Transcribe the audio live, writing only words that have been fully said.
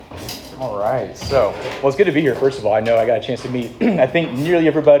All right. Well, it's good to be here, first of all. I know I got a chance to meet, I think, nearly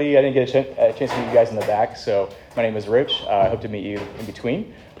everybody. I didn't get a chance to meet you guys in the back. So my name is Rich. I hope to meet you in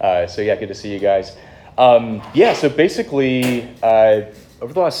between. Good to see you guys. So basically,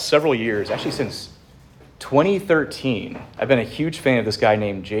 over the last several years, actually since 2013, I've been a huge fan of this guy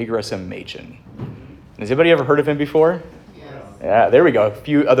named Gresham Machen. Has anybody ever heard of him before? Yeah, there we go. A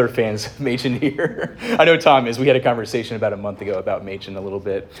few other fans of Machen here. I know Tom is. We had a conversation about a month ago about Machen a little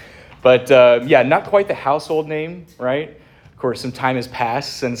bit. But not quite the household name, right? Of course, some time has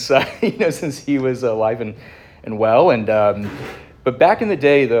passed since since he was alive and well. But back in the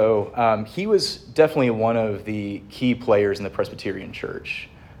day, though, he was definitely one of the key players in the Presbyterian Church,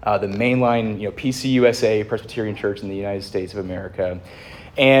 the mainline, PCUSA Presbyterian Church in the United States of America.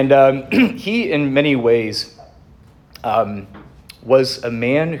 And he, in many ways, was a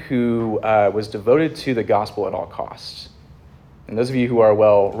man who was devoted to the gospel at all costs. And those of you who are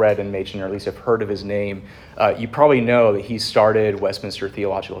well read in Machen, or at least have heard of his name, you probably know that he started Westminster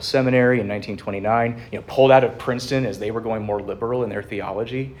Theological Seminary in 1929, pulled out of Princeton as they were going more liberal in their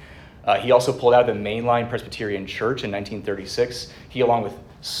theology. He also pulled out of the mainline Presbyterian Church in 1936. He, along with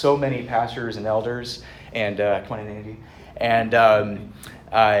so many pastors and elders, and come on in, Andy,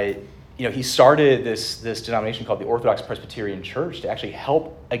 and he started this denomination called the Orthodox Presbyterian Church to actually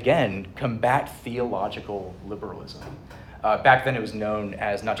help, again, combat theological liberalism. Back then it was known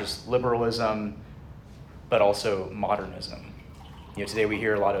as not just liberalism, but also modernism. Today we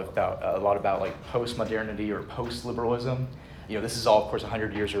hear a lot about like postmodernity or post-liberalism. This is all, of course,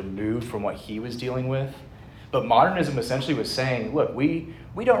 100 years removed from what he was dealing with. But modernism essentially was saying, look, we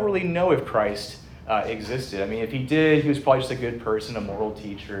don't really know if Christ existed. I mean, if he did, he was probably just a good person, a moral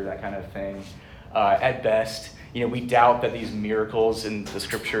teacher, that kind of thing. At best, we doubt that these miracles in the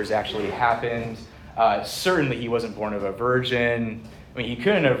scriptures actually happened. Certainly he wasn't born of a virgin. I mean, he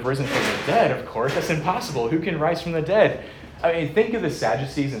couldn't have risen from the dead, of course. That's impossible. Who can rise from the dead? I mean, think of the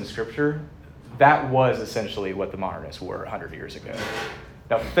Sadducees in scripture. That was essentially what the modernists were 100 years ago.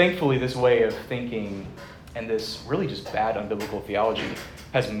 Now, thankfully, this way of thinking and this really just bad unbiblical theology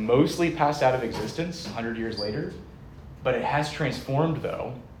has mostly passed out of existence 100 years later, but it has transformed,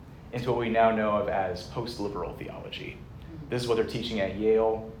 though, into what we now know of as post-liberal theology. This is what they're teaching at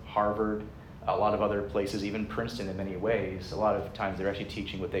Yale, Harvard, a lot of other places, even Princeton in many ways. A lot of times they're actually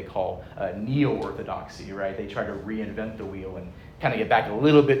teaching what they call neo-orthodoxy, right? They try to reinvent the wheel and kind of get back a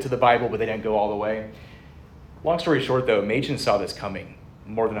little bit to the Bible, but they didn't go all the way. Long story short, though, Machen saw this coming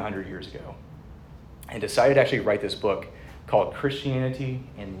more than 100 years ago and decided to actually write this book called Christianity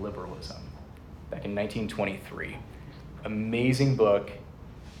and Liberalism back in 1923. Amazing book.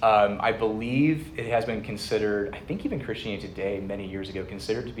 I believe it has been considered, I think even Christianity Today many years ago,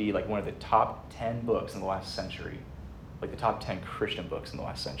 considered to be like one of the top 10 books in the last century, like the top 10 Christian books in the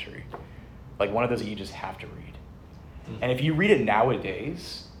last century. Like one of those that you just have to read. And if you read it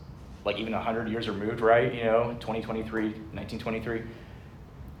nowadays, like even 100 years removed, right, 2023, 1923,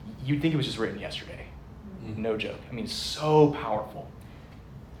 you'd think it was just written yesterday. No joke. I mean, so powerful.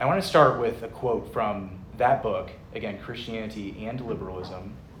 I want to start with a quote from that book, again, Christianity and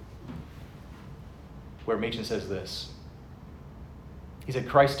Liberalism, where Machen says this. He said,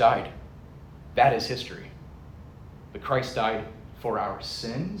 Christ died. That is history. But Christ died for our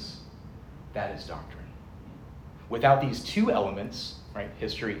sins. That is doctrine. Without these two elements, right,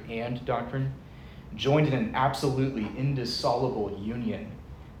 history and doctrine, joined in an absolutely indissoluble union,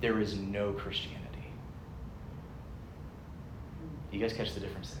 there is no Christianity. You guys catch the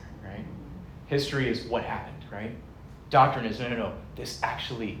difference there, right? History is what happened, right? Doctrine is, no, this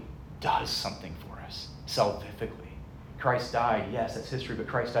actually does something for us, salvifically. Christ died, yes, that's history, but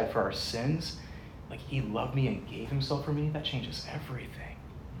Christ died for our sins. Like, he loved me and gave himself for me. That changes everything.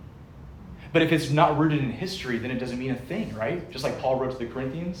 But if it's not rooted in history, then it doesn't mean a thing, right? Just like Paul wrote to the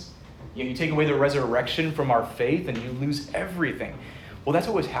Corinthians. You take away the resurrection from our faith and you lose everything. Well, that's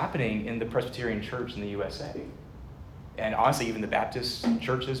what was happening in the Presbyterian Church in the USA. And honestly, even the Baptist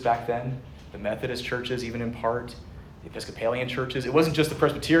churches back then, the Methodist churches, even in part, the Episcopalian churches. It wasn't just the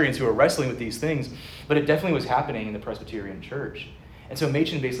Presbyterians who were wrestling with these things, but it definitely was happening in the Presbyterian church. And so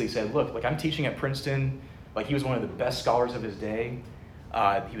Machen basically said, look, like I'm teaching at Princeton, like he was one of the best scholars of his day.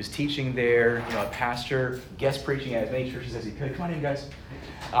 He was teaching there, a pastor, guest preaching at as many churches as he could. Come on in, guys.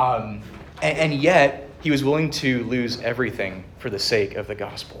 And yet, he was willing to lose everything for the sake of the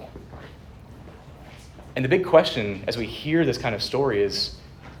gospel. And the big question as we hear this kind of story is,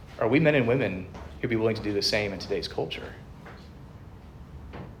 are we men and women who'd be willing to do the same in today's culture?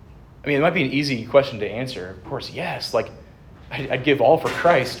 I mean, it might be an easy question to answer. Of course, yes, like I'd give all for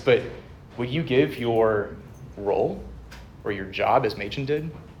Christ, but would you give your role or your job as Machen did?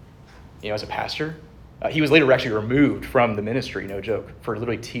 as a pastor. He was later actually removed from the ministry, no joke, for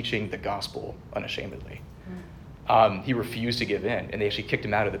literally teaching the gospel unashamedly. He refused to give in, and they actually kicked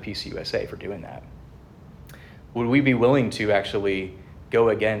him out of the PCUSA for doing that. Would we be willing to actually go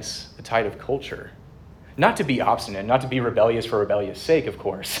against the tide of culture? Not to be obstinate, not to be rebellious for rebellious sake, of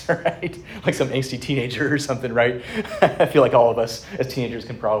course, right? Like some angsty teenager or something, right? I feel like all of us as teenagers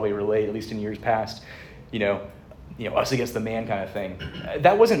can probably relate, at least in years past, us against the man kind of thing.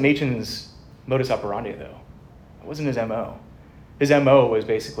 That wasn't Machen's modus operandi, though. It wasn't his MO. His MO was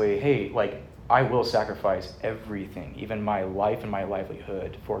basically, hey, I will sacrifice everything, even my life and my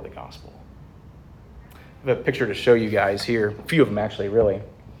livelihood for the gospel. I have a picture to show you guys here. A few of them, actually, really.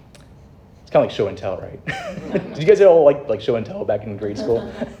 It's kind of like show and tell, right? Did you guys all like show and tell back in grade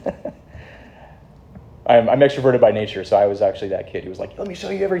school? I'm extroverted by nature, so I was actually that kid who was like, let me show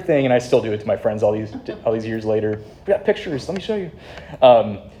you everything, and I still do it to my friends all these years later. We got pictures, let me show you.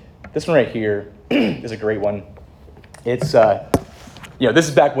 This one right here is a great one. It's, this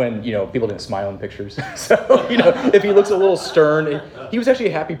is back when, people didn't smile in pictures. So, if he looks a little stern, he was actually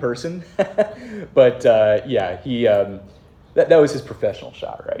a happy person. But, he, that was his professional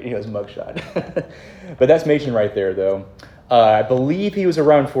shot, right? His mug shot. But that's Machen right there, though. I believe he was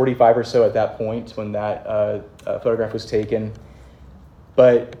around 45 or so at that point when that photograph was taken.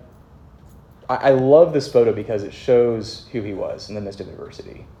 But I love this photo because it shows who he was in the midst of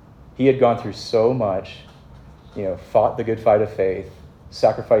adversity. He had gone through so much, fought the good fight of faith,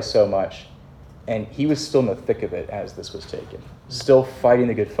 sacrificed so much, and he was still in the thick of it as this was taken. Still fighting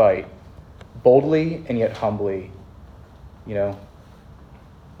the good fight, boldly and yet humbly,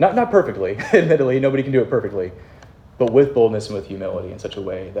 Not perfectly, admittedly, nobody can do it perfectly, but with boldness and with humility in such a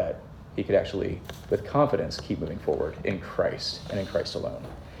way that he could actually, with confidence, keep moving forward in Christ and in Christ alone.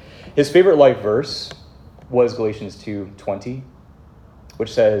 His favorite life verse was Galatians 2:20,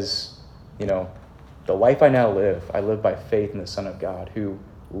 which says, the life I now live, I live by faith in the Son of God who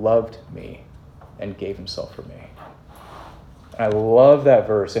loved me and gave himself for me. I love that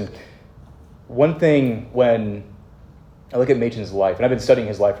verse. And one thing when I look at Machen's life, and I've been studying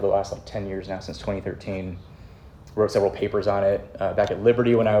his life for the last 10 years now, since 2013, wrote several papers on it back at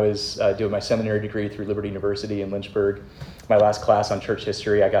Liberty when I was doing my seminary degree through Liberty University in Lynchburg. My last class on church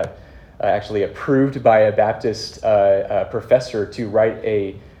history, I got actually approved by a Baptist professor to write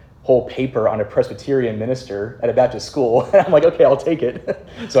a whole paper on a Presbyterian minister at a Baptist school. And I'm like, okay, I'll take it.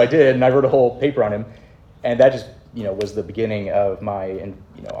 So I did, and I wrote a whole paper on him. And that just, was the beginning of my, and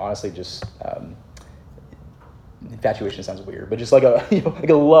honestly, just infatuation sounds weird, but just like a, like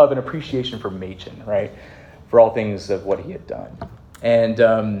a love and appreciation for Machen, right? For all things of what he had done. And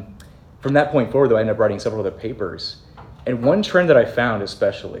from that point forward, though, I ended up writing several other papers. And one trend that I found,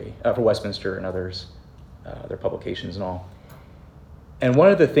 especially for Westminster and others, their publications and all, and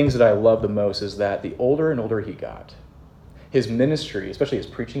one of the things that I love the most is that the older and older he got, his ministry, especially his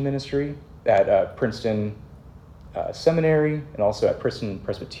preaching ministry at Princeton Seminary and also at Princeton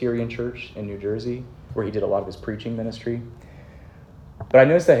Presbyterian Church in New Jersey, where he did a lot of his preaching ministry. But I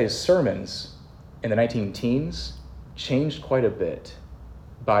noticed that his sermons in the 19-teens changed quite a bit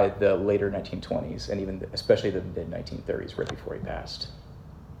by the later 1920s and even especially the mid-1930s, right before he passed.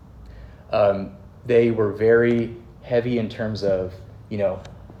 They were very heavy in terms of,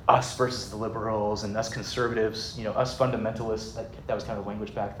 us versus the liberals and us conservatives, us fundamentalists. That was kind of the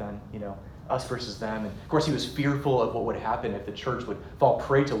language back then, us versus them. And of course, he was fearful of what would happen if the church would fall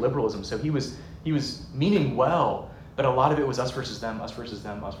prey to liberalism. So he was meaning well, but a lot of it was us versus them, us versus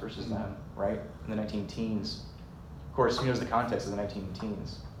them, us versus them, right? In the 19-teens. Of course, who knows the context of the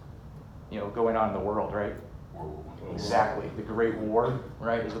 19-teens? Going on in the world, right? World War I. Exactly. The Great War,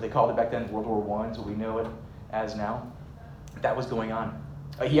 right, is what they called it back then. World War I is what we know it as now. That was going on.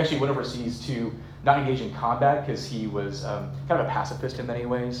 He actually went overseas to not engage in combat because he was kind of a pacifist in many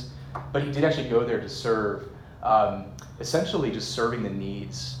ways, but he did actually go there to serve, essentially just serving the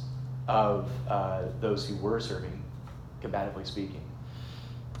needs of those who were serving, combatively speaking.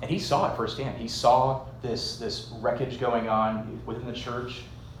 And he saw it firsthand. He saw this wreckage going on within the church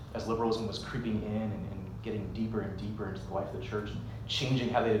as liberalism was creeping in and getting deeper and deeper into the life of the church, and changing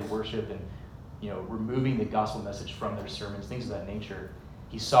how they did worship and removing the gospel message from their sermons, things of that nature.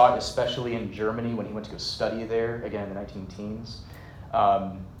 He saw it especially in Germany when he went to go study there, again in the 19-teens.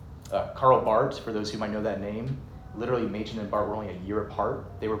 Karl Barth, for those who might know that name, literally Machen and Barth were only a year apart.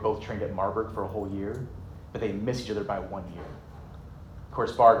 They were both trained at Marburg for a whole year, but they missed each other by 1 year. Of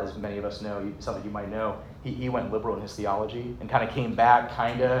course, Barth, as many of us know, something you might know, he went liberal in his theology and kind of came back,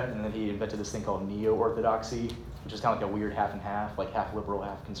 and then he invented this thing called neo-orthodoxy, which is kind of like a weird half and half, like half liberal,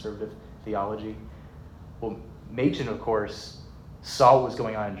 half conservative theology. Well, Machen, of course, saw what was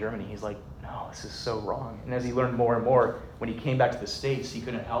going on in Germany, he's like, no, this is so wrong. And as he learned more and more, when he came back to the States, he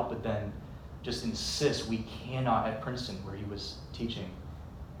couldn't help but then just insist, we cannot, at Princeton, where he was teaching,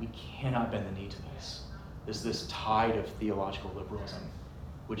 we cannot bend the knee to this. There's this tide of theological liberalism,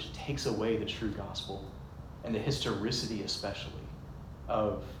 which takes away the true gospel and the historicity especially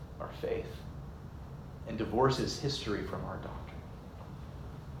of our faith and divorces history from our doctrine.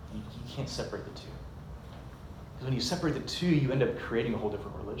 You can't separate the two. Because when you separate the two, you end up creating a whole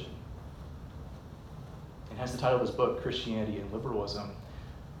different religion. And hence the title of his book, Christianity and Liberalism.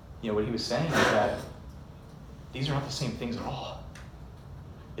 What he was saying is that these are not the same things at all.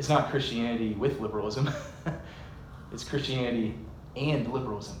 It's not Christianity with liberalism. It's Christianity and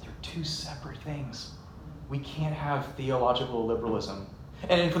liberalism. They're two separate things. We can't have theological liberalism.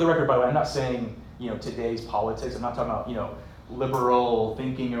 And for the record, by the way, I'm not saying, today's politics. I'm not talking about, liberal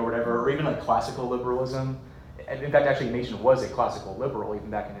thinking or whatever, or even like classical liberalism. In fact, actually, Machen was a classical liberal even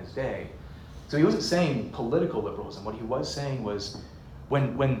back in his day. So he wasn't saying political liberalism. What he was saying was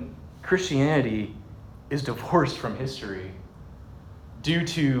when Christianity is divorced from history due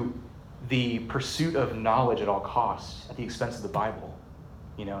to the pursuit of knowledge at all costs at the expense of the Bible,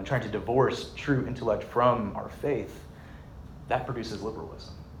 and trying to divorce true intellect from our faith, that produces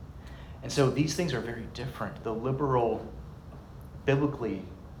liberalism. And so these things are very different. The liberal, biblically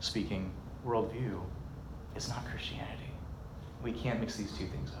speaking, worldview is not Christianity. We can't mix these two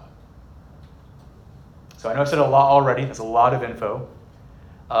things up. So I know I've said a lot already. That's a lot of info.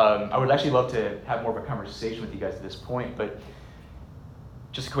 I would actually love to have more of a conversation with you guys at this point, but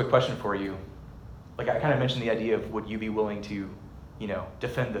just a quick question for you. Like I kind of mentioned the idea of would you be willing to,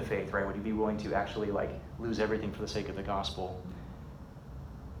 defend the faith, right? Would you be willing to actually lose everything for the sake of the gospel?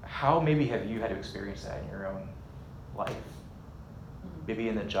 How maybe have you had to experience that in your own life? Maybe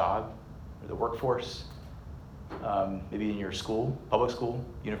in the job or the workforce, maybe in your school, public school,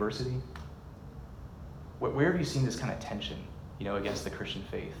 university. Where have you seen this kind of tension, against the Christian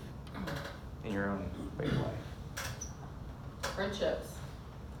faith in your own way of life?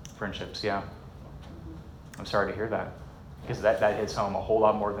 Friendships, yeah. I'm sorry to hear that, because that hits home a whole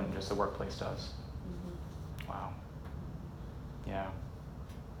lot more than just the workplace does. Wow. Yeah.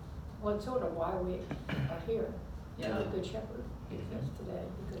 Well, it's sort of why we are here. The Good Shepherd exists today,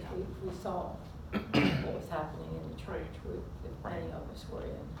 because we saw what was happening in the church that many of us were in.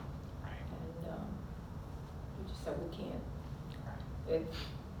 And we just said we can't.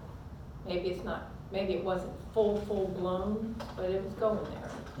 Maybe it wasn't full blown, but it was going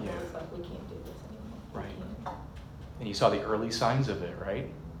there. It was like, we can't do this anymore. Right. And you saw the early signs of it, right?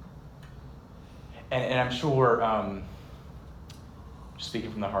 And I'm sure, just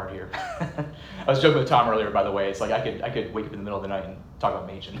speaking from the heart here, I was joking with Tom earlier, by the way. It's like I could wake up in the middle of the night and talk about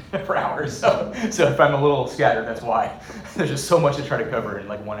Machen for hours. So if I'm a little scattered, that's why. There's just so much to try to cover in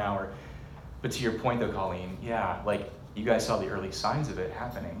 1 hour. But to your point though, Colleen, you guys saw the early signs of it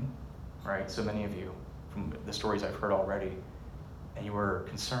happening, right? So many of you, from the stories I've heard already, and you were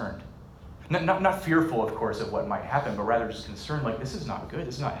concerned. Not fearful, of course, of what might happen, but rather just concerned, this is not good,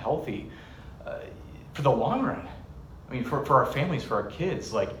 this is not healthy for the long run. I mean, for our families, for our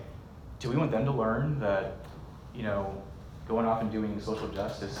kids, do we want them to learn that, going off and doing social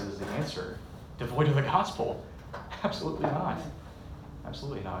justice is the answer, devoid of the gospel? Absolutely not.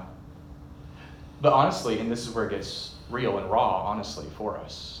 Absolutely not. But honestly, and this is where it gets real and raw, honestly, for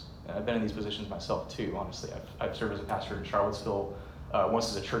us. And I've been in these positions myself too, honestly. I've served as a pastor in Charlottesville,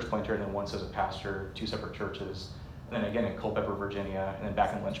 once as a church planter, and then once as a pastor, 2 separate churches. And then again in Culpeper, Virginia, and then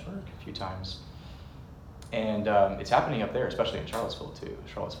back in Lynchburg a few times. And it's happening up there, especially in Charlottesville too,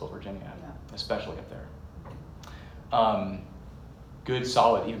 Charlottesville, Virginia, especially up there. Good,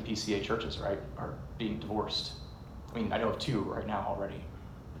 solid, even PCA churches, right, are being divorced. I mean, I know of 2 right now already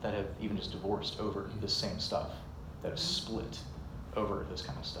that have even just divorced over this same stuff, that have split over this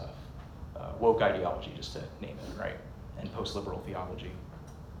kind of stuff. Woke ideology, just to name it, right? And post-liberal theology.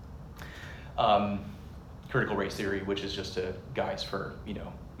 Critical race theory, which is just a guise for,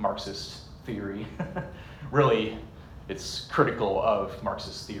 Marxist theory. Really, it's critical of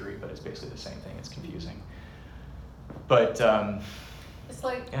Marxist theory, but it's basically the same thing. It's confusing. But, it's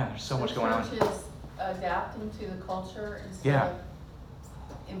like there's so much going on. The church is adapting to the culture instead of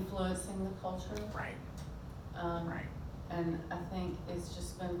influencing the culture. Right. Right. And I think it's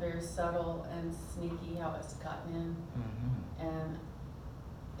just been very subtle and sneaky how it's gotten in. Mm-hmm. And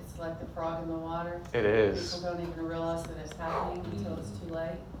it's like the frog in the water. It is. People don't even realize that it's happening until it's too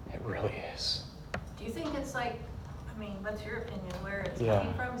late. It really is. Do you think it's what's your opinion, where it's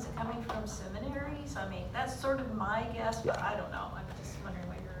coming from? Is it coming from seminaries? I mean, that's sort of my guess, but I don't know. I'm just wondering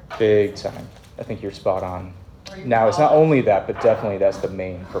what you're Big time. I think you're spot on. even Now, it's not college. only that, but definitely that's the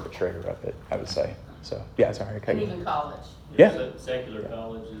main perpetrator of it, I would say. So, yeah, sorry, I cut And you. even college. Yeah. Secular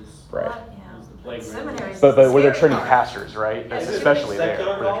colleges. Right. Yeah. Is the playground. Seminaries. But is the where they're scary training part. pastors, right? Yes. Especially there,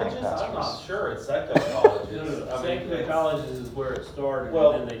 Secular where they're training colleges? I'm not pastors. sure it's secular colleges. I mean, secular colleges is where it started,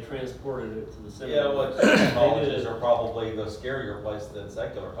 Well- and then they transported it to the seminary. Yeah, well, Christian colleges are probably the scarier place than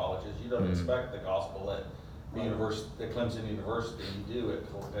secular colleges. You don't Mhm. expect the gospel at the university, at Clemson University. You do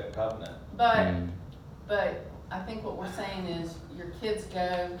at Covenant. But, Mm. but I think what we're saying is your kids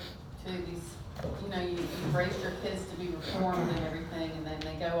go to these, you've raised your kids to be reformed and everything, and then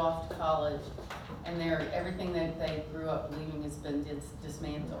they go off to college, and everything that they grew up believing has been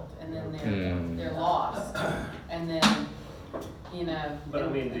dismantled, and then Mm. they're lost, and then, But I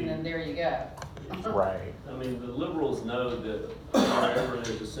mean, and then there you go. Right. I mean, the liberals know that wherever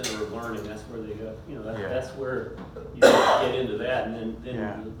there's a center of learning, that's where they go, Yeah. that's where you get into that, and then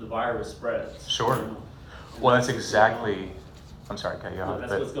Yeah. the virus spreads. Sure. you know. Well, that's exactly, I'm sorry, cut you No, off.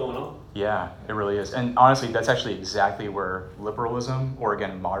 that's but- what's going on. Yeah, it really is. And honestly, that's actually exactly where liberalism, or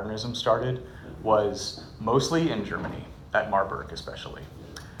again, modernism started, was mostly in Germany, at Marburg especially.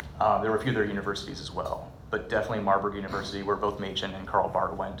 There were a few other universities as well, but definitely Marburg University, where both Machen and Karl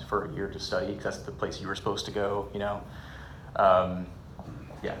Barth went for a year to study, because that's the place you were supposed to go, Yeah,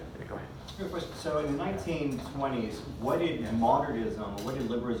 go ahead. Good question. So in the 1920s, what did modernism, what did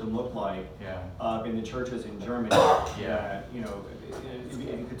liberalism look like Yeah. in the churches in Germany? Yeah. If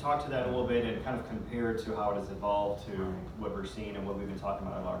you could talk to that a little bit and kind of compare it to how it has evolved to what we're seeing and what we've been talking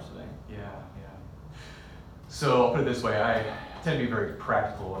about at large today. Yeah. So I'll put it this way, I tend to be very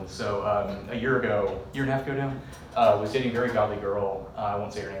practical, and so a year and a half ago now, was dating a very godly girl. I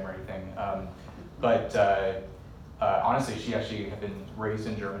won't say her name or anything, but honestly, she actually had been raised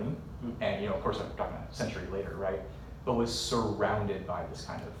in Germany, and of course, I'm talking a century later, right? But was surrounded by this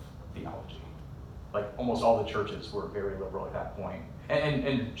kind of theology. Like almost all the churches were very liberal at that point,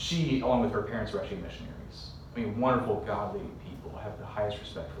 and she, along with her parents, were actually missionaries. I mean, wonderful, godly people. I have the highest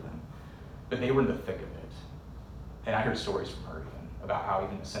respect for them, but they were in the thick of it. And I heard stories from her even about how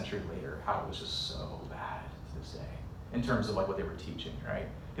even a century later, how it was just so bad to this day in terms of like what they were teaching, right?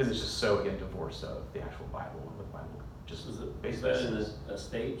 Because it's just so, again, divorced of the actual Bible and what the Bible just Was it basically that in says. a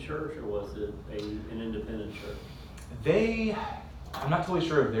state church, or was it an independent church? I'm not totally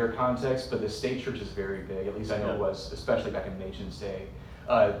sure of their context, but the state church is very big. At least I know it was, especially back in Machen's day.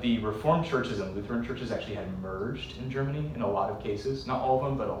 The Reformed churches and Lutheran churches actually had merged in Germany in a lot of cases. Not all of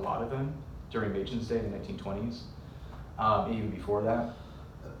them, but a lot of them during Machen's day in the 1920s. Even before that.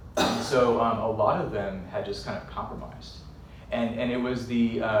 So a lot of them had just kind of compromised. And it was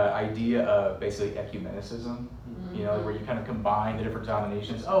the idea of basically ecumenicism, where you kind of combine the different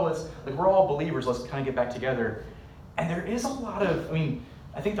denominations. We're all believers, let's kind of get back together. And there is a lot of,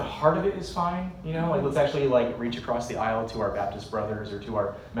 I think the heart of it is fine, let's actually reach across the aisle to our Baptist brothers or to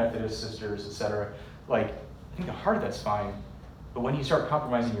our Methodist sisters, etc. I think the heart of that's fine. But when you start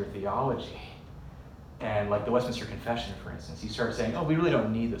compromising your theology, and the Westminster Confession, for instance, you start saying, we really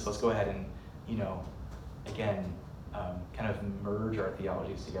don't need this. Let's go ahead and, again, kind of merge our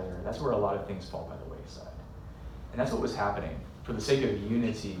theologies together. That's where a lot of things fall by the wayside. And that's what was happening. For the sake of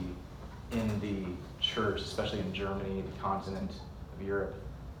unity in the church, especially in Germany, the continent of Europe,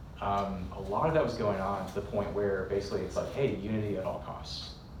 a lot of that was going on to the point where basically it's hey, unity at all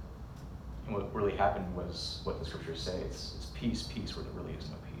costs. And what really happened was what the scriptures say. It's peace where there really is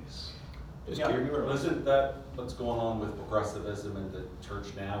no peace. Isn't that what's going on with progressivism in the church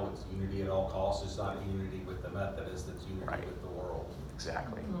now? It's unity at all costs. It's not unity with the Methodists, it's unity Right. with the world.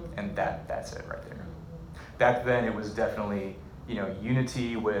 Exactly. And that's it right there. Back then it was definitely,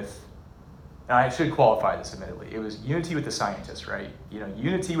 unity with, and I should qualify this admittedly, it was unity with the scientists, right?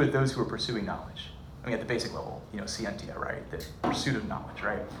 Unity with those who are pursuing knowledge. At the basic level, scientia, right? The pursuit of knowledge,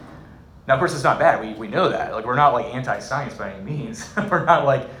 right? Now, of course, it's not bad. We know that. We're not anti-science by any means. We're not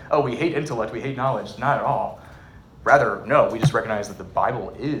we hate intellect, we hate knowledge. Not at all. Rather, no, we just recognize that the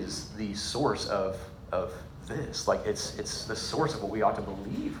Bible is the source of this. It's the source of what we ought to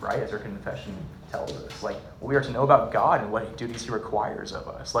believe, right? As our confession tells us. What we are to know about God and what duties He requires of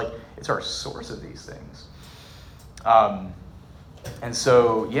us. It's our source of these things. And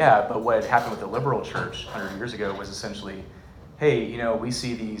so, but what had happened with the liberal church 100 years ago was essentially, hey, we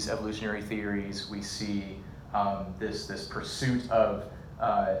see these evolutionary theories, we see this pursuit of,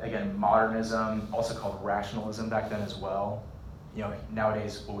 again, modernism, also called rationalism back then as well.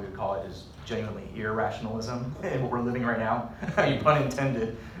 Nowadays what we would call it is genuinely irrationalism, and what we're living right now, pun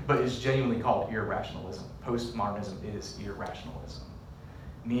intended, but it's genuinely called irrationalism. Postmodernism is irrationalism,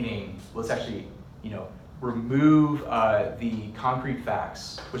 meaning let's actually, remove the concrete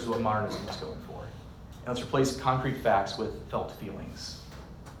facts, which is what modernism was going for, And let's replace concrete facts with felt feelings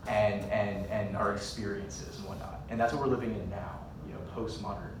and our experiences and whatnot. And that's what we're living in now,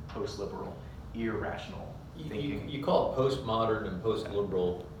 postmodern, post-liberal, irrational thinking. You call it postmodern and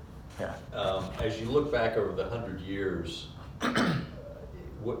post-liberal. Yeah. As you look back over the 100 years,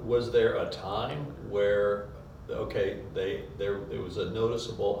 was there a time where, okay, there was a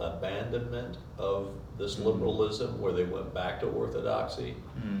noticeable abandonment of this liberalism where they went back to orthodoxy,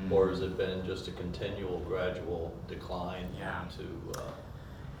 or has it been just a continual, gradual decline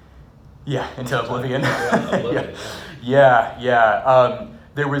into oblivion? Oblivion, Yeah.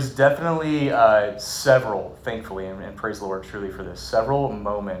 There was definitely several, thankfully, and praise the Lord truly for this, several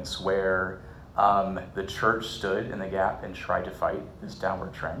moments where the church stood in the gap and tried to fight this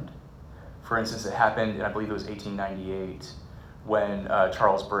downward trend. For instance, it happened, and I believe it was 1898, when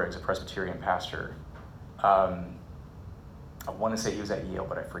Charles Briggs, a Presbyterian pastor, I want to say he was at Yale,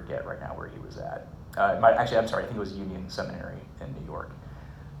 but I forget right now where he was at. I think it was Union Seminary in New York.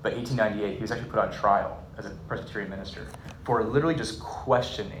 But 1898, he was actually put on trial as a Presbyterian minister for literally just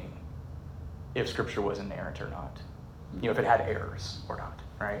questioning if Scripture was inerrant or not. If it had errors or not,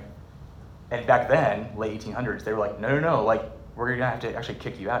 right? And back then, late 1800s, they were like, no, like, we're going to have to actually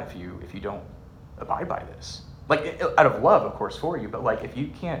kick you out if you don't abide by this. Like, out of love, of course, for you, but like, if you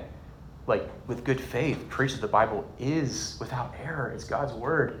can't, like, with good faith, preach that the Bible is without error, it's God's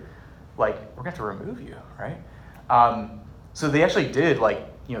word, like, we're going to have to remove you, right? So they actually did, like,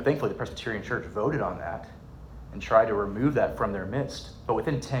 thankfully the Presbyterian Church voted on that and tried to remove that from their midst. But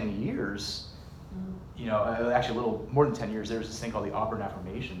within 10 years, actually a little more than 10 years, there was this thing called the Auburn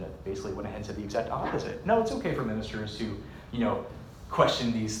Affirmation that basically went ahead and said the exact opposite. No, it's okay for ministers to,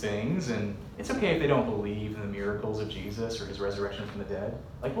 question these things, and it's okay if they don't believe in the miracles of Jesus or his resurrection from the dead.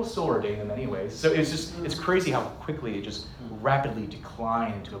 Like, we'll still ordain them anyways. So it's crazy how quickly it just rapidly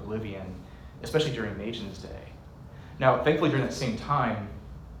declined into oblivion, especially during Machen's day. Now, thankfully, during that same time,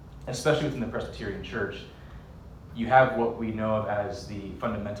 especially within the Presbyterian Church, you have what we know of as the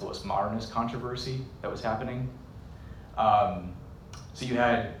fundamentalist modernist controversy that was happening. So you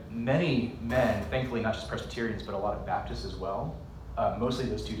had many men, thankfully not just Presbyterians, but a lot of Baptists as well, mostly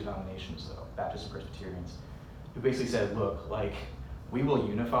those two denominations though, Baptists and Presbyterians, who basically said, look, like, we will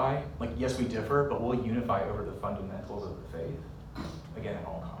unify, like, yes, we differ, but we'll unify over the fundamentals of the faith, again, at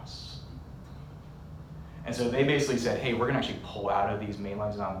all costs. And so they basically said, hey, we're going to actually pull out of these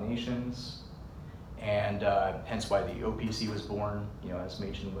mainline denominations, and hence why the OPC was born, as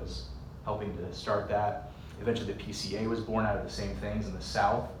Machen was helping to start that. Eventually the PCA was born out of the same things in the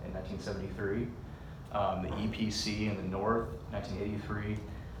South in 1973. The EPC in the North, 1983.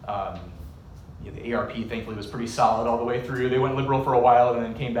 The ARP, thankfully, was pretty solid all the way through. They went liberal for a while and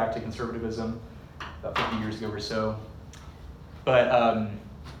then came back to conservatism about 50 years ago or so. But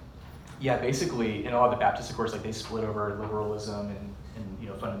basically, and a lot of the Baptists, of course, like, they split over liberalism and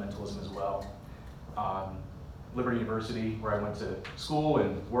fundamentalism as well. Liberty University, where I went to school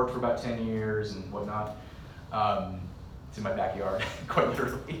and worked for about 10 years and whatnot. It's in my backyard, quite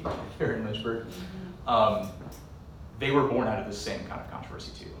literally, here in Lynchburg. They were born out of the same kind of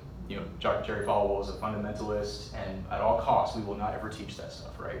controversy too. Jerry Falwell was a fundamentalist, and at all costs, we will not ever teach that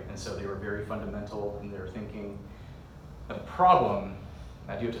stuff, right? And so they were very fundamental in their thinking. The problem,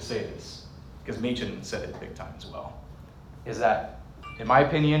 and I do have to say this, because Machen said it big time as well, is that, in my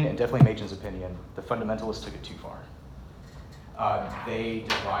opinion, and definitely Machen's opinion, the fundamentalists took it too far. They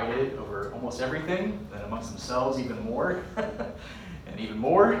divided over almost everything, then amongst themselves even more, and even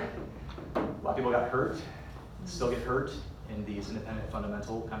more. A lot of people got hurt, still get hurt in these independent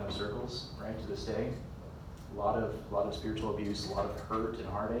fundamental kind of circles, right, to this day. A lot of spiritual abuse, a lot of hurt and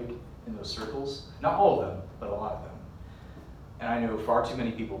heartache in those circles. Not all of them, but a lot of them. And I know far too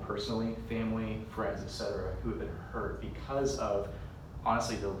many people personally, family, friends, etc., who have been hurt because of,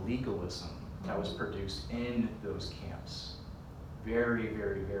 honestly, the legalism that was produced in those camps. Very,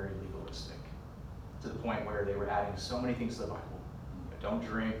 very, very legalistic, to the point where they were adding so many things to the Bible. Don't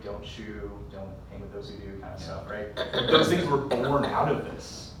drink, don't chew, don't hang with those who do, kind of stuff, right? Those things were born out of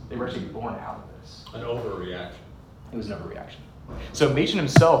this. They were actually born out of this. An overreaction. It was an overreaction. So Machen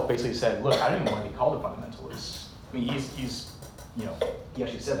himself basically said, look, I don't even want to be called a fundamentalist. I mean, he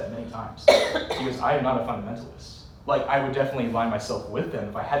actually said that many times. He goes, I am not a fundamentalist. Like, I would definitely align myself with them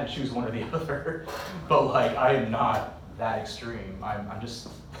if I had to choose one or the other. But, like, I am not that extreme. I'm just,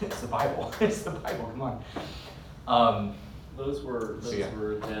 it's the Bible. It's the Bible, come on. Those were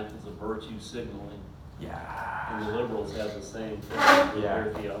examples of virtue signaling. Yeah. And the liberals have the same thing with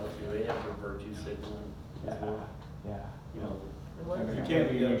their theology. They have their virtue signaling as well. Yeah. You can't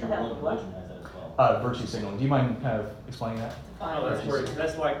be in your religion has that as well. Virtue signaling. Do you mind kind of explaining that? No,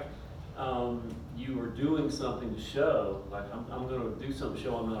 that's like you are doing something to show, like, I'm gonna do something to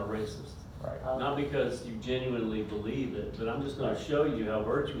show I'm not a racist. Right. Not because you genuinely believe it, but I'm just gonna show you how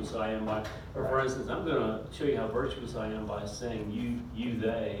virtuous I am by, or for instance, I'm gonna show you how virtuous I am by saying you,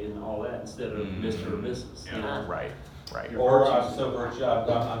 they, and all that, instead of Mr. or Mrs. You know? Right. You're Or virtuous. I'm so virtuous,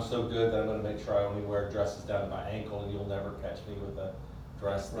 I'm so good that I'm gonna make sure I only wear dresses down to my ankle, and you'll never catch me with a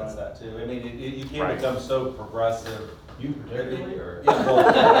dress that's that too. I mean, you can't become so progressive. You particularly, or? Yeah, well,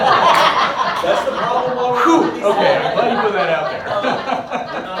 that's the problem. Okay, I'm glad you put that out there.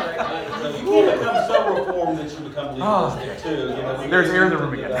 You can't become so reformed that you become legalistic too. You know, There's air in the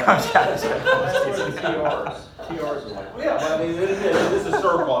room again. That's where the TRs are like. Yeah, but I mean, this is a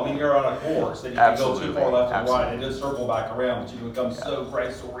circle. I mean, you're on a course, and you can go too far left and right, and just circle back around, but you become so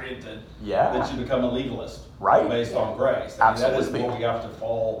grace-oriented that you become a legalist. Right. Based on grace. I mean, that is Absolutely. where we have to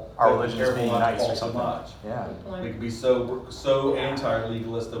fall. Our be religion is careful being not to nice fall or so something. much. Yeah. We can be so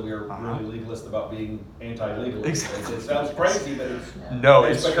anti-legalist that we are really legalist about being anti-legalist. Exactly. It sounds crazy, but it's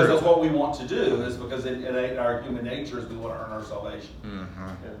It's because true. that's what we want to do. Is because in our human nature is we want to earn our salvation. Yeah,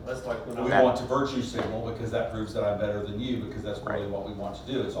 that's like when We I want to virtue signal because that proves that I'm better than you, because that's really what we want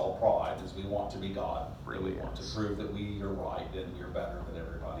to do. It's all pride, is we want to be God. Really we want is. to prove that we are right and you're better than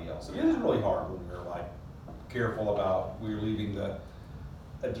everybody else. And it is really hard when we're like careful about we're leaving a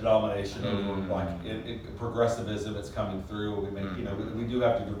denomination over like progressivism. It's coming through. We make we do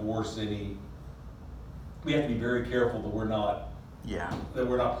have to divorce any. We have to be very careful that we're not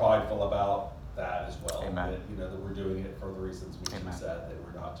prideful about that as well. Amen. That we're doing it for the reasons we Amen. just said, that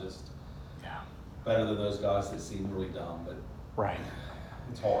we're not just better than those guys that seem really dumb, but Right.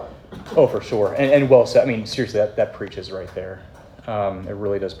 it's hard. Oh, for sure. And well said. I mean, seriously, that preaches right there. It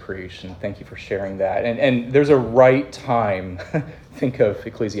really does preach, and thank you for sharing that. And there's a right time. Think of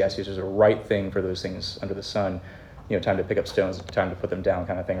Ecclesiastes. There's a right thing for those things under the sun. Time to pick up stones, time to put them down,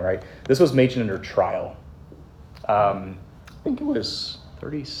 kind of thing, right? This was Machen under trial. I think it was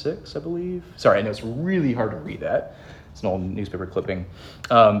 36, I believe. Sorry, I know it's really hard to read that. It's an old newspaper clipping.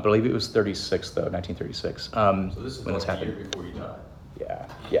 I believe it was 36, though, 1936. So this is when like this a happened. year before you died.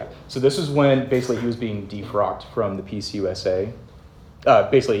 Yeah. So this is when basically he was being defrocked from the PCUSA.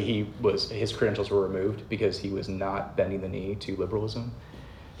 Basically, his credentials were removed because he was not bending the knee to liberalism.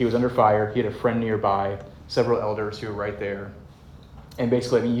 He was under fire. He had a friend nearby, several elders who were right there. And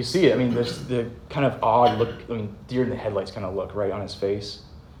basically, I mean, you see it. I mean, there's the kind of odd look, I mean, deer in the headlights kind of look right on his face.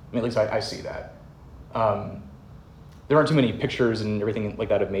 I mean, at least I see that. There aren't too many pictures and everything like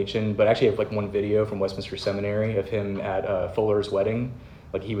that of Machen, but I actually have like one video from Westminster Seminary of him at Fuller's wedding.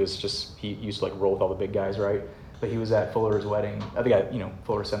 Like he used to like roll with all the big guys, right? But he was at Fuller's wedding. I think at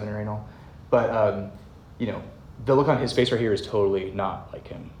Fuller Seminary and all. But the look on his face right here is totally not like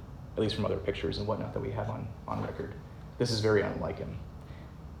him, at least from other pictures and whatnot that we have on record. This is very unlike him.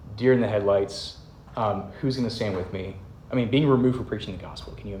 Deer in the headlights. Who's going to stand with me? I mean, being removed for preaching the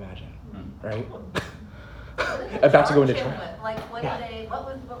gospel. Can you imagine? Right? About to go into trial. What were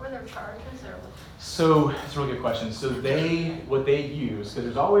their charges or? So it's a really good question. So what they used, because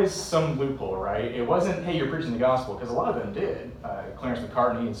there's always some loophole, right? It wasn't, hey, you're preaching the gospel, because a lot of them did. Clarence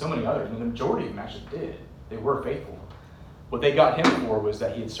McCartney and so many others, and the majority of them actually did. They were faithful. What they got him for was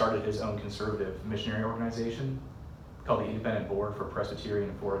that he had started his own conservative missionary organization called the Independent Board for Presbyterian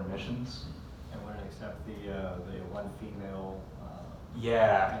and Foreign Missions. And wouldn't accept the one female.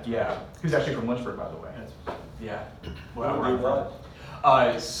 Yeah. Who's actually from Lynchburg, by the way. Yeah. Well, where I'm from.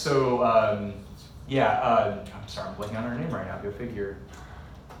 I'm sorry, I'm blanking on her name right now. Go figure.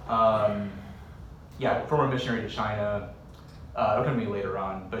 Former missionary to China. It'll come to me later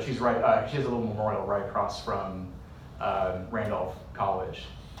on, but she's right. She has a little memorial right across from Randolph College.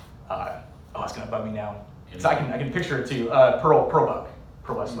 It's gonna bug me now. So I can picture it too. Pearl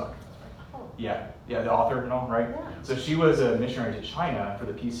Westbuck. Yeah, the author and all, right? Yeah. So she was a missionary to China for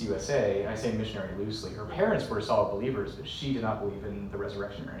the PCUSA. I say missionary loosely. Her parents were solid believers, but she did not believe in the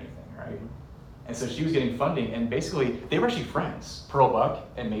resurrection or anything, right? And so she was getting funding, and basically they were actually friends, Pearl Buck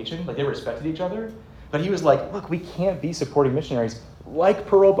and Machen, like they respected each other. But he was like, look, we can't be supporting missionaries like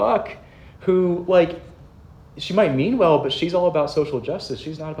Pearl Buck, who she might mean well, but she's all about social justice.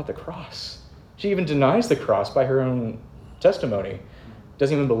 She's not about the cross. She even denies the cross by her own testimony.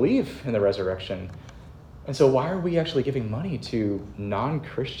 Doesn't even believe in the resurrection. And so why are we actually giving money to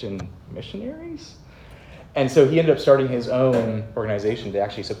non-Christian missionaries? And so he ended up starting his own organization to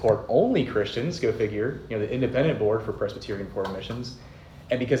actually support only Christians, go figure, the Independent Board for Presbyterian Foreign Missions.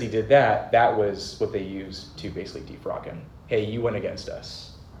 And because he did that, that was what they used to basically defrock him. Hey, you went against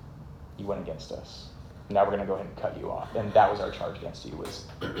us. Now we're going to go ahead and cut you off. And that was our charge against you, was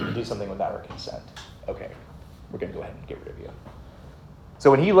you do something without our consent. Okay, we're going to go ahead and get rid of you. So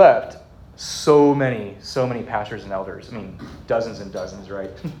when he left, so many pastors and elders. I mean, dozens and dozens, right?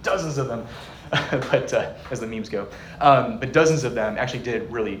 Dozens of them, but as the memes go. But dozens of them actually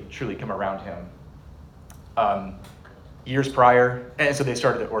did really, truly come around him. Years prior, and so they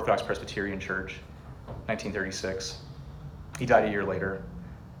started the Orthodox Presbyterian Church, 1936. He died a year later.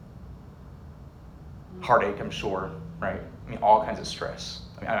 Heartache, I'm sure, right? I mean, all kinds of stress.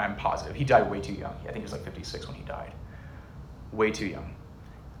 I mean, I'm positive. He died way too young. I think he was like 56 when he died. Way too young.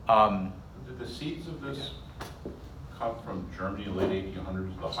 Did the seeds of this come from Germany in the late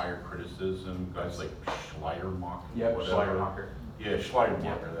 1800s, the higher criticism, guys like Schleiermacher? Yep, whatever. Schleiermacher. Yeah,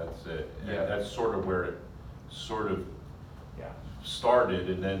 Schleiermacher, that's it. And Yeah. that's sort of where it sort of Yeah. started,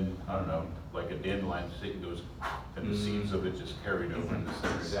 and then, I don't know, like a dandelion, it goes, and the seeds of it just carried over into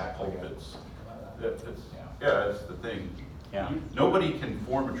the Exactly. pulpits. That's, Yeah. yeah, that's the thing. Yeah. Nobody can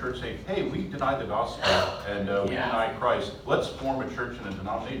form a church saying, hey, we deny the gospel and we deny Christ. Let's form a church and a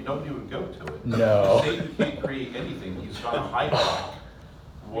denomination. Nobody would go to it. No. Satan can't create anything. He's got to hijack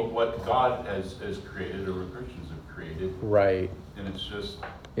what God has created or what Christians have created. Right. And it's just,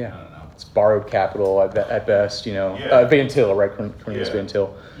 Yeah. I don't know. It's borrowed capital at best, you know. Yeah. Van Til, right? Cornelius Yeah. Van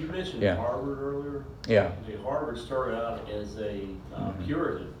Til. You mentioned Yeah. Harvard earlier. Yeah. Okay, Harvard started out as a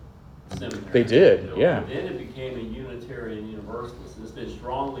Puritan seminary. They did, yeah. But then it became a Unitarian Universalist. It's been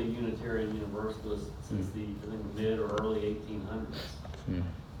strongly Unitarian Universalist since the I think, mid or early 1800s. Mm.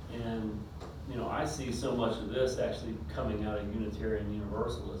 And, you know, I see so much of this actually coming out of Unitarian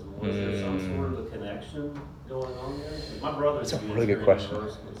Universalism. Was there some sort of a connection going on there? My brother's That's a a really good Unitarian question.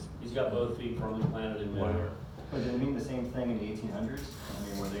 Universalist. He's got both feet firmly planted in midair. But did it mean the same thing in the 1800s? I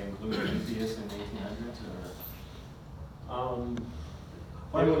mean, were they included atheists in the 1800s, or?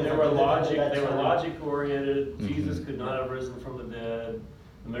 They were logic oriented. Mhm. Jesus could not have risen from the dead.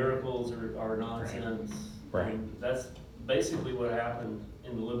 The miracles are nonsense. Right. And that's basically what happened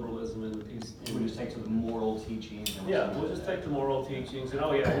in the liberalism and the peace. We just take to the moral teachings? And Yeah, we'll just take the moral teachings and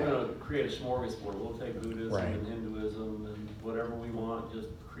we're going to create a smorgasbord. We'll take Buddhism Right. and Hinduism and whatever we want. Just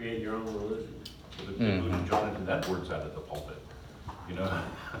create your own religion. The people who Jonathan Edwards out of the pulpit. You know,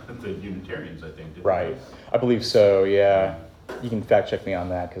 the Unitarians, I think, did. Right. I believe so, yeah. You can fact check me on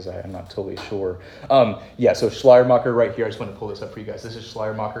that because I'm not totally sure. Yeah, so Schleiermacher right here. I just want to pull this up for you guys. This is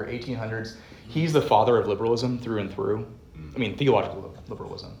Schleiermacher, 1800s. He's the father of liberalism through and through. I mean, theological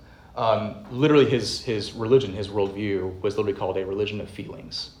liberalism. Literally his religion, his worldview was literally called a religion of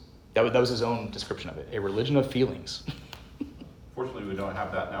feelings. That was his own description of it, a religion of feelings. Fortunately, we don't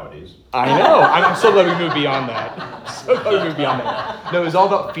have that nowadays. I know. I'm so glad we moved beyond that. So glad we moved beyond that. No, it was all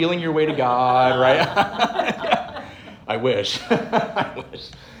about feeling your way to God, right? Yeah. I wish. I wish.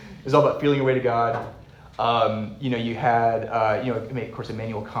 It was all about feeling your way to God. You had, of course,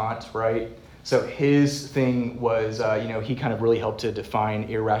 Immanuel Kant, right? So his thing was, he kind of really helped to define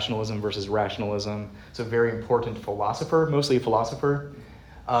irrationalism versus rationalism. So very important philosopher, mostly a philosopher.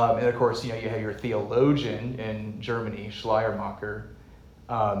 And of course, you have your theologian in Germany, Schleiermacher,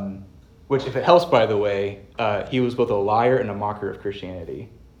 which, if it helps, by the way, he was both a liar and a mocker of Christianity.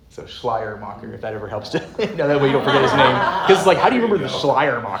 So Schleiermacher, if that ever helps to, that way you don't forget his name. Because it's like, how do you remember the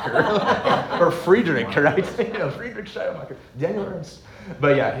Schleiermacher? Or Friedrich, right? Friedrich Schleiermacher, Daniel Ernst.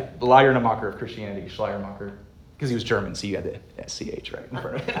 But yeah, liar and a mocker of Christianity, Schleiermacher. Because he was German, so you had the SCH right in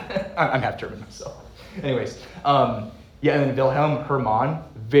front of it. I'm half German myself. Anyways, and then Wilhelm Hermann,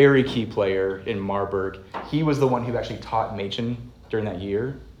 very key player in Marburg. He was the one who actually taught Machen during that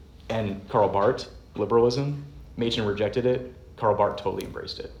year. And Karl Barth, liberalism. Machen rejected it. Karl Barth totally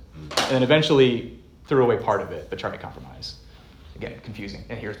embraced it. And then eventually threw away part of it, but tried to compromise. Again, confusing.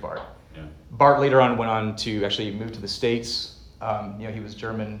 And here's Barth. Yeah. Barth later on went on to actually move to the States. He was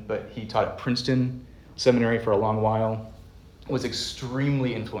German, but he taught at Princeton Seminary for a long while. Was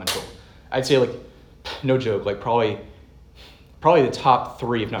extremely influential. I'd say, no joke, probably the top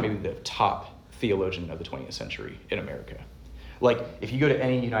three, if not maybe the top theologian of the 20th century in America. If you go to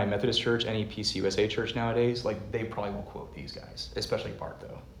any United Methodist church, any PCUSA church nowadays, they probably won't quote these guys, especially Barth,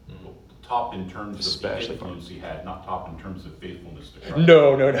 though. Well, top in terms Especially of the influence he had, not top in terms of faithfulness to Christ.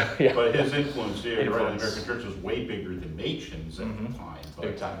 No, yeah. But his influence here in the Influence. American church was way bigger than Machen's at the time.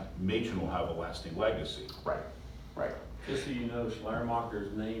 Big time. Machen will have a lasting legacy. Right. Just so you know,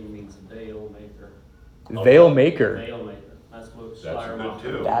 Schleiermacher's name means veil maker. Veil maker. Veil maker. That's what That's Schleiermacher.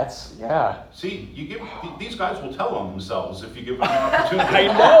 good too. That's, yeah. See, these guys will tell on themselves if you give them an opportunity.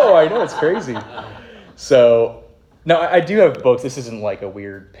 I know, it's crazy. So, no, I do have books. This isn't a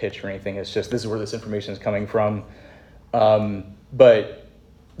weird pitch or anything. It's just, this is where this information is coming from. But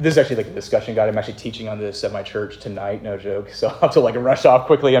this is actually a discussion guide. I'm actually teaching on this at my church tonight, no joke. So I'll have to rush off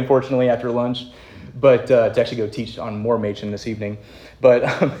quickly, unfortunately, after lunch. But to actually go teach on more Machen this evening. But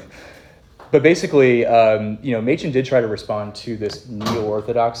But basically, Machen did try to respond to this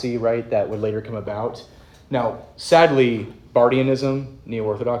neo-orthodoxy, right, that would later come about. Now, sadly, Bardianism,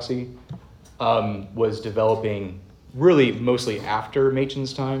 neo-orthodoxy, was developing really mostly after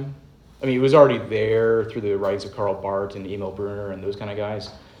Machen's time. I mean, it was already there through the writings of Karl Barth and Emil Brunner and those kind of guys.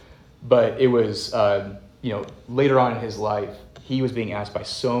 But it was, later on in his life, he was being asked by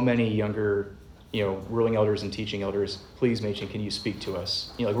so many younger, ruling elders and teaching elders, please, Machen, can you speak to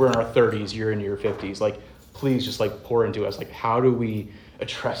us? We're in our 30s, you're in your 50s. Please just pour into us. How do we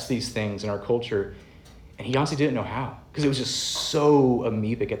address these things in our culture? And he honestly didn't know how, because it was just so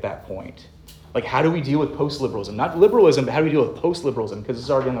amoebic at that point. How do we deal with post-liberalism? Not liberalism, but how do we deal with post-liberalism? Because it's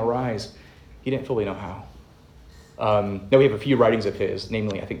already on the rise. He didn't fully know how. Now we have a few writings of his,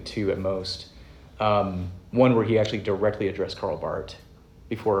 namely, I think 2 at most. One where he actually directly addressed Karl Barth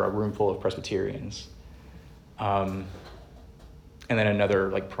before a room full of Presbyterians. And then another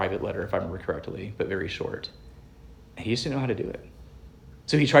private letter, if I remember correctly, but very short. And he just didn't know how to do it.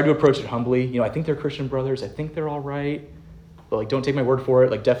 So he tried to approach it humbly. I think they're Christian brothers. I think they're all right. But don't take my word for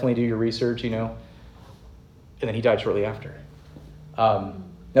it. Definitely do your research, And then he died shortly after. Now,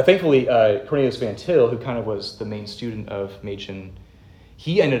 thankfully, Cornelius Van Til, who kind of was the main student of Machen,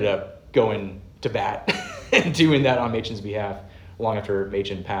 he ended up going to bat and doing that on Machen's behalf long after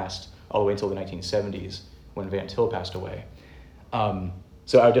Machen passed, all the way until the 1970s when Van Til passed away.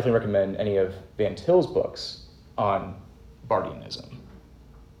 So I would definitely recommend any of Van Til's books on Bardianism.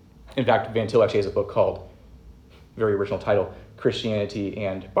 In fact, Van Til actually has a book called, very original title, Christianity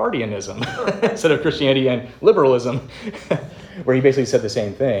and Bardianism, instead of Christianity and Liberalism, where he basically said the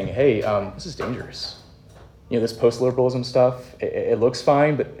same thing. Hey, this is dangerous. This post-liberalism stuff, it looks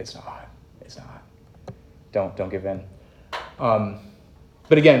fine, but it's not. It's not. Don't give in.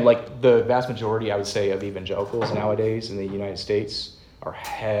 But again, the vast majority, I would say, of evangelicals nowadays in the United States are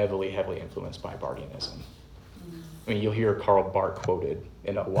heavily, heavily influenced by Bardianism. I mean, you'll hear Karl Barth quoted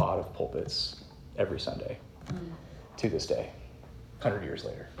in a lot of pulpits every Sunday to this day, 100 years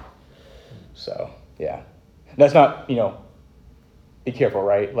later. So, yeah. That's not, be careful,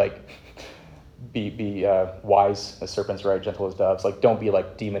 right? Be wise as serpents, right? Gentle as doves. Don't be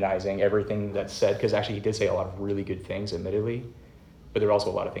demonizing everything that's said, because actually he did say a lot of really good things, admittedly, but there were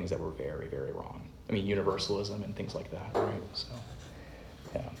also a lot of things that were very, very wrong. I mean, universalism and things like that, right? So,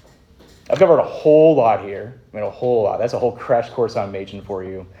 yeah. I've covered a whole lot here. A whole lot. That's a whole crash course on Machen for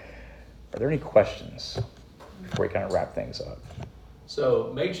you. Are there any questions before we kind of wrap things up?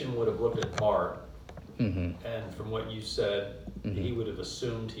 So Machen would have looked at Barth, Mm-hmm. and from what you said, Mm-hmm. he would have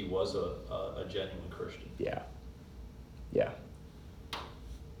assumed he was a genuine Christian. Yeah. Yeah.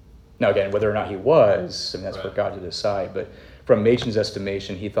 Now, again, whether or not he was, that's for Right. God to decide. But from Machen's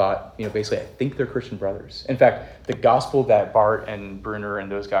estimation, he thought, basically, I think they're Christian brothers. In fact, the gospel that Barth and Brunner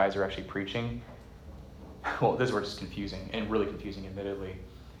and those guys are actually preaching, well, this is where it's confusing, and really confusing, admittedly.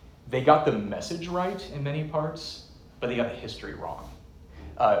 They got the message right in many parts, but they got the history wrong.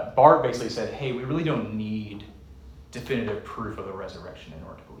 Barth basically said, hey, we really don't need definitive proof of the resurrection in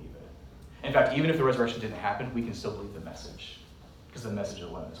order to believe it. In fact, even if the resurrection didn't happen, we can still believe the message, because the message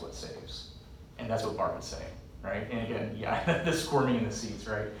alone is what saves. And that's what Barth would say, right? And again, yeah, the squirming in the seats,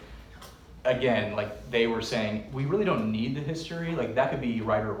 right? Again, they were saying, we really don't need the history. That could be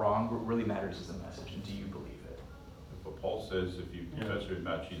right or wrong. What really matters is the message, and do you believe it? But Paul says, if you confess your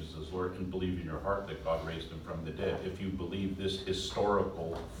mouth Jesus as Lord and believe in your heart that God raised him from the dead, if you believe this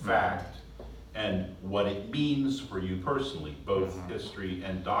historical fact and what it means for you personally, both history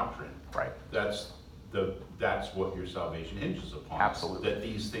and doctrine, Right. that's what your salvation hinges upon. Absolutely. That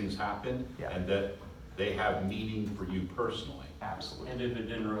these things happen, Yeah. and that they have meaning for you personally. Absolutely. And if it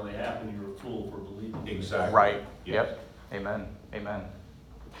didn't really happen, you were a fool for believing it. Exactly. Right. Yes. Yep. Amen. Amen.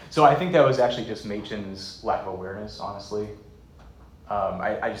 So I think that was actually just Machen's lack of awareness, honestly.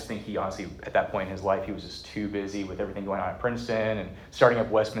 I just think he honestly, at that point in his life, he was just too busy with everything going on at Princeton and starting up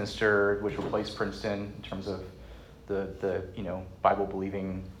Westminster, which replaced Princeton in terms of the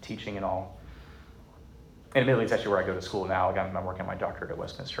Bible-believing teaching and all. And admittedly, it's actually where I go to school now. I'm working on my doctorate at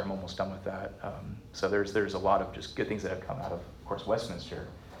Westminster. I'm almost done with that. So there's a lot of just good things that have come out of course, Westminster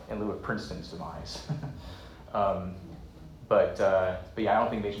in lieu of Princeton's demise. But yeah, I don't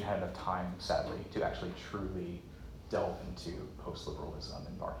think Machen had enough time, sadly, to actually truly delve into post-liberalism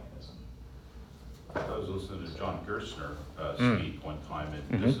and Bardianism. I was listening to John Gerstner speak one time,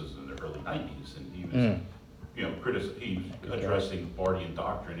 and Mhm. this is in the early 90s, and he was, he's addressing Bardian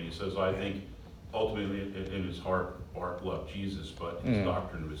doctrine. He says, I think ultimately in his heart, Barth loved Jesus, but his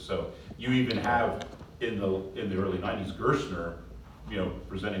doctrine was so. You even have in the early 90s, Gerstner,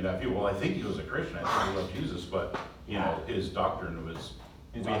 presenting that view. Well, I think he was a Christian. I think he loved Jesus, but his doctrine was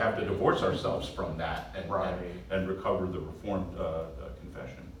We have to divorce ourselves from that Right. and recover the Reformed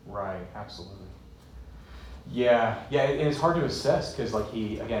confession. Right, absolutely. Yeah, and it's hard to assess because,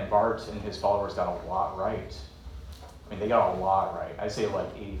 like, Bart and his followers got a lot right. I mean, they got a lot right. I'd say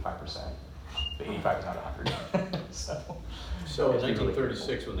like 85%, but 85 is not 100. So in it's really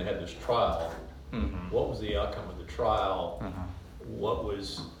 1936, when they had this trial, Mm-hmm. what was the outcome of the trial? Mm-hmm. What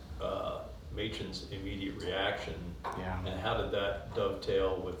was Machen's immediate reaction? Yeah. And how did that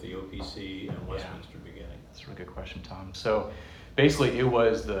dovetail with the OPC and Westminster beginning? That's a really good question, Tom. So basically, it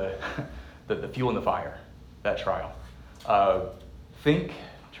was the fuel in the fire, that trial. Trying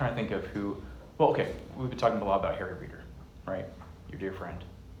to think of who. Well, okay, we've been talking a lot about Harry Reeder, right? Your dear friend.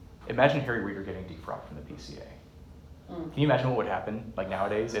 Imagine Harry Reeder getting defrocked from the PCA. Can you imagine what would happen, like,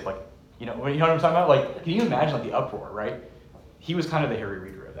 nowadays, if, like, you know what I'm talking about? Like, can you imagine, like, the uproar, right? He was kind of the Harry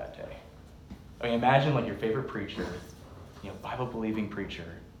Reeder of that day. I mean, imagine, like, your favorite preacher, Bible-believing preacher,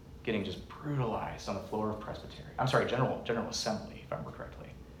 getting just brutalized on the floor of Presbyterian. I'm sorry, General Assembly, if I remember correctly.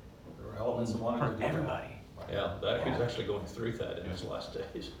 There were elements of In front of everybody. Yeah, he was actually going through that in his last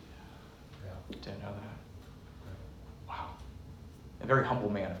days. Didn't know that. Wow. A very humble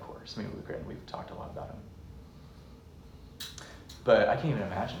man, of course. I mean, we've talked a lot about him. But I can't even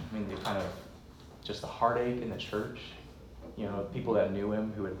imagine. I mean, the kind of just the heartache in the church. People that knew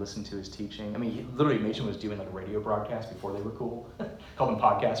him who had listened to his teaching. I mean, literally, Machen was doing like a radio broadcast before they were cool. Called them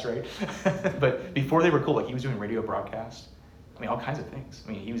podcasts, right? But before they were cool, like he was doing radio broadcasts. I mean, all kinds of things.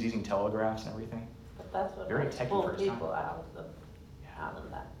 I mean, he was using telegraphs and everything. But that's what Very helps techie pull for his time. people out of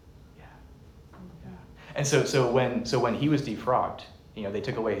that. Yeah. And so when he was defrocked, they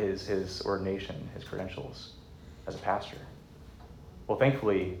took away his ordination, his credentials as a pastor. Well,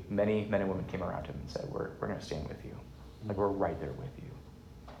 thankfully, many men and women came around him and said, we're going to stand with you. Like, we're right there with you.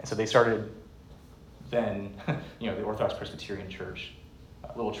 And so they started then, the Orthodox Presbyterian Church.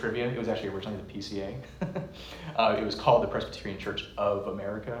 A little trivia, it was actually originally the PCA. It was called the Presbyterian Church of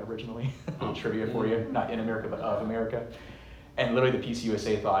America originally. A little trivia for you, not in America, but of America. And literally the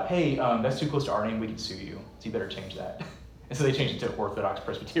PCUSA thought, hey, that's too close to our name, we can sue you, so you better change that. And so they changed it to Orthodox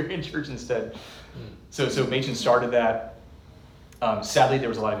Presbyterian Church instead. So Machen started that. Sadly, there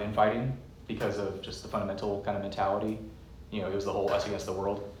was a lot of infighting because of just the fundamental kind of mentality. It was the whole us against the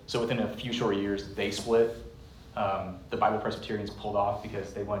world. So within a few short years, they split. The Bible Presbyterians pulled off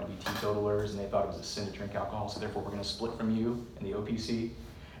because they wanted to be teetotalers and they thought it was a sin to drink alcohol, so therefore we're going to split from you in the OPC.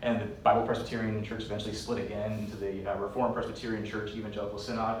 And the Bible Presbyterian Church eventually split again into the Reformed Presbyterian Church Evangelical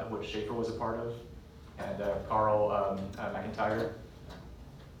Synod, of which Schaeffer was a part of, and Carl McIntyre,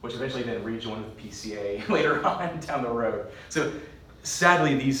 which eventually then rejoined with the PCA later on down the road. So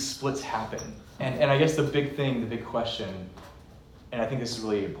sadly, these splits happen. And I guess the big question, and I think this is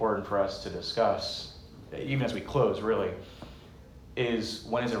really important for us to discuss, even as we close, really, is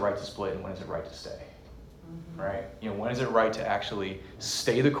when is it right to split and when is it right to stay? Mm-hmm. Right? When is it right to actually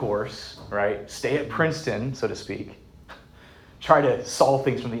stay the course, right? Stay at Princeton, so to speak, try to solve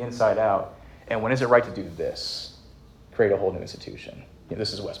things from the inside out, and when is it right to do this? Create a whole new institution.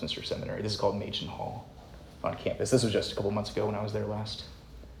 This is Westminster Seminary. This is called Machen Hall on campus. This was just a couple months ago when I was there last.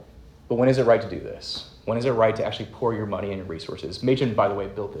 But when is it right to do this? When is it right to actually pour your money and your resources? Machen, by the way,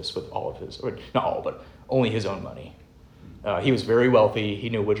 built this with all of his, or not all, but only his own money. He was very wealthy. He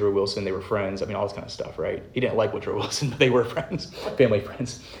knew Woodrow Wilson. They were friends. I mean, all this kind of stuff, right? He didn't like Woodrow Wilson, but they were friends, family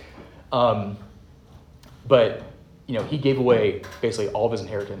friends. But he gave away basically all of his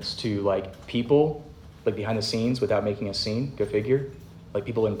inheritance to like people, like behind the scenes without making a scene, go figure, like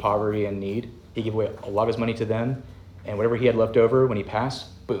people in poverty and need. He gave away a lot of his money to them, and whatever he had left over when he passed,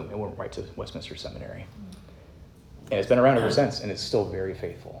 boom, it went right to Westminster Seminary. And it's been around ever since, and it's still very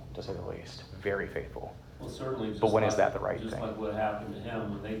faithful, to say the least. Very faithful. Well, certainly. But when is that the right just thing? Just like what happened to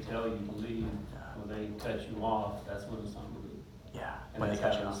him, when they tell you to leave, when they cut you off, that's when it's time to leave. Yeah. And When they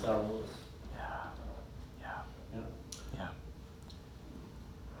that's cut you happened off. to several of us. Yeah.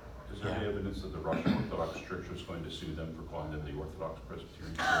 Is there any evidence that the Russian Orthodox Church was going to sue them for calling them the Orthodox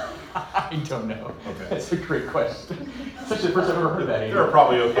Presbyterian Church? I don't know. Okay. That's a great question. It's actually the first I've ever heard of that. They're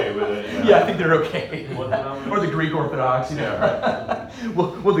probably okay with it. Yeah, I think they're okay. What Or the Greek Orthodox, Yeah.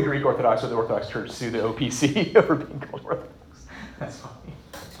 Will the Greek Orthodox or the Orthodox Church sue the OPC over being called Orthodox? That's funny.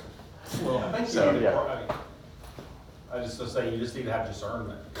 Well, I think So, you need yeah. to, I just to say, you just need to have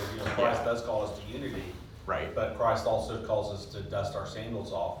discernment, because Christ does call us to unity. Right. But Christ also calls us to dust our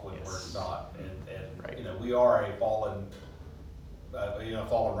sandals off when Yes. we're not. And Right. we are a fallen,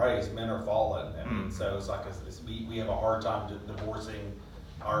 fallen race. Men are fallen. And Mm. so it's like we have a hard time divorcing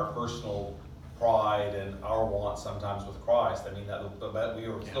our personal pride and our wants sometimes with Christ. I mean, we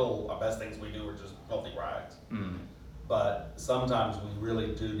are still, the best things we do are just filthy rags. Mm. But sometimes we really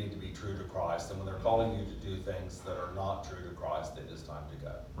do need to be true to Christ, and when they're calling you to do things that are not true to Christ, it is time to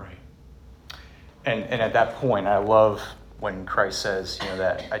go. Right. And at that point, I love when Christ says,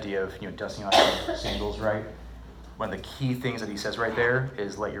 that idea of, dusting off your sandals, right? One of the key things that he says right there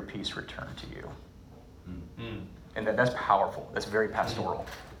is, let your peace return to you. Mm. And that's powerful. That's very pastoral.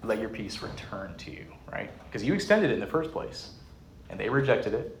 Let your peace return to you, right? Because you extended it in the first place, and they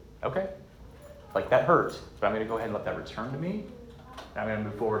rejected it. Okay. Like, that hurt, but I'm going to go ahead and let that return to me. And I'm going to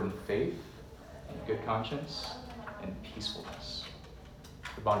move forward in faith, and good conscience, and peacefulness.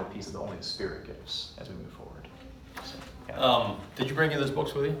 The bond of peace that only the Spirit gives as we move forward. So, yeah. Did you bring in those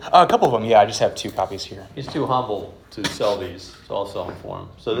books with you? A couple of them, yeah. I just have 2 copies here. He's too humble to sell these, so I'll sell them for him.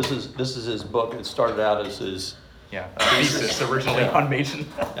 So this is his book. It started out as his Thesis originally on Machen.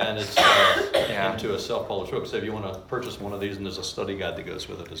 and it's into a self-published book. So if you want to purchase one of these, and there's a study guide that goes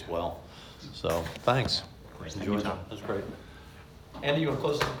with it as well. So thanks. Enjoyed it. That's great. Andy, you want to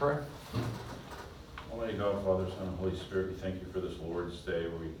close us in prayer? Almighty God, Father, Son, and Holy Spirit, we thank you for this Lord's Day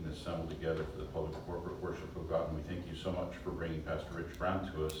where we can assemble together for the public corporate worship of God. And we thank you so much for bringing Pastor Rich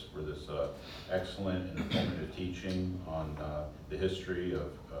Brown to us for this excellent and informative teaching on the history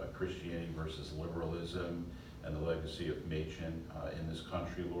of Christianity versus liberalism and the legacy of Machen in this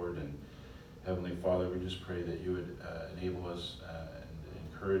country, Lord. And Heavenly Father, we just pray that you would enable us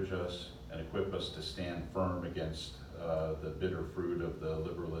and encourage us and equip us to stand firm against the bitter fruit of the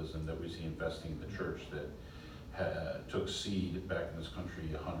liberalism that we see infesting the church that took seed back in this country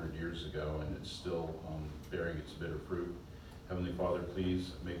 100 years ago, and it's still bearing its bitter fruit. Heavenly Father,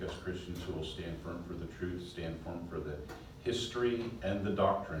 please make us Christians who will stand firm for the truth, stand firm for the history and the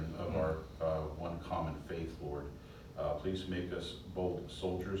doctrine of our one common faith, Lord. Please make us bold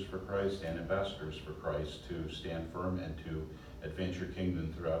soldiers for Christ and ambassadors for Christ to stand firm and to advance your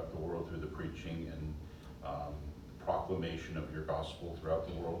kingdom throughout the world through the preaching and proclamation of your gospel throughout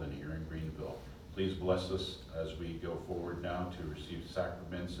the world and here in Greenville. Please bless us as we go forward now to receive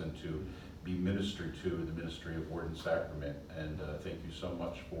sacraments and to be ministered to in the ministry of Word and Sacrament. And thank you so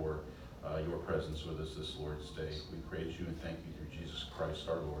much for your presence with us this Lord's Day. We praise you and thank you through Jesus Christ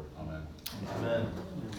our Lord. Amen. Amen.